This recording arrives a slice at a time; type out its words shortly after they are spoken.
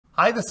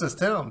Hi, this is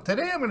Tim.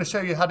 Today I'm going to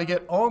show you how to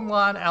get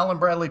online Allen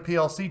Bradley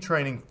PLC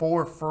training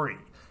for free.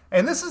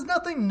 And this is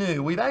nothing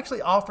new. We've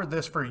actually offered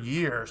this for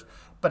years,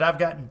 but I've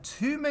gotten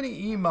too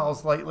many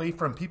emails lately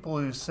from people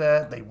who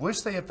said they wish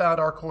they had found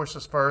our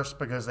courses first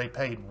because they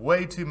paid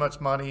way too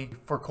much money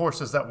for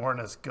courses that weren't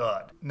as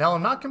good. Now,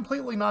 I'm not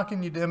completely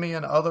knocking Udemy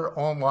and other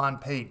online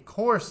paid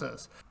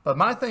courses, but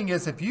my thing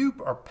is if you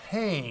are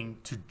paying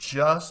to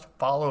just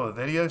follow a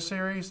video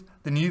series,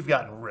 then you've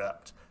gotten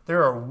ripped.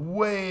 There are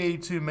way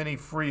too many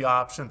free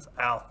options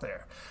out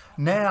there.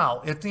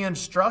 Now, if the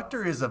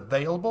instructor is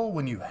available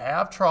when you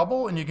have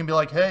trouble and you can be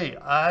like, hey,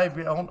 I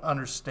don't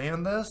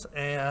understand this,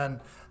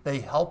 and they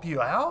help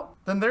you out,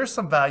 then there's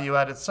some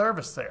value-added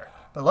service there.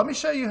 But let me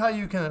show you how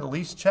you can at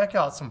least check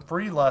out some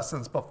free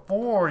lessons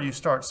before you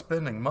start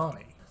spending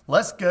money.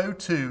 Let's go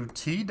to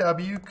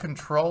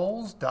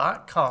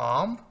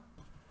twcontrols.com.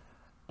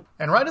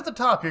 And right at the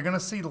top, you're going to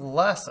see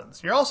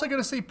lessons. You're also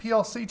going to see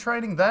PLC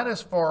training. That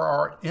is for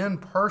our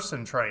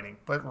in-person training.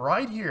 But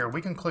right here,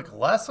 we can click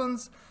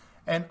lessons,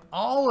 and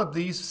all of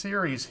these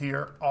series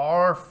here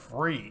are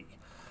free.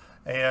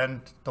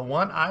 And the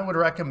one I would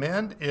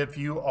recommend if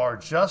you are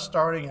just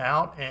starting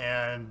out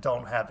and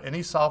don't have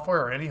any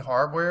software or any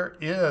hardware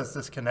is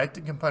this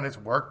Connected Components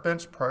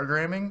Workbench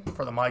Programming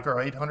for the Micro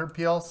 800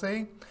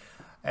 PLC.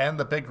 And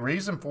the big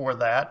reason for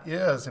that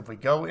is if we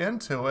go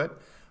into it,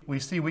 we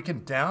see we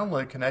can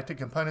download Connected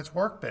Components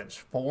Workbench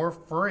for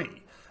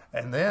free.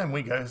 And then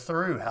we go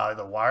through how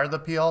to wire the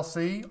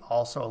PLC,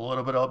 also a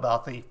little bit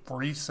about the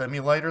free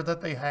simulator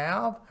that they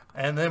have.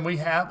 And then we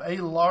have a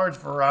large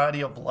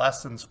variety of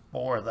lessons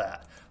for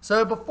that.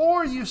 So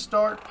before you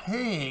start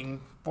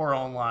paying for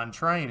online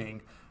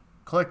training,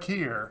 click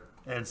here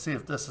and see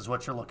if this is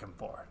what you're looking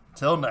for.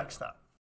 Till next time.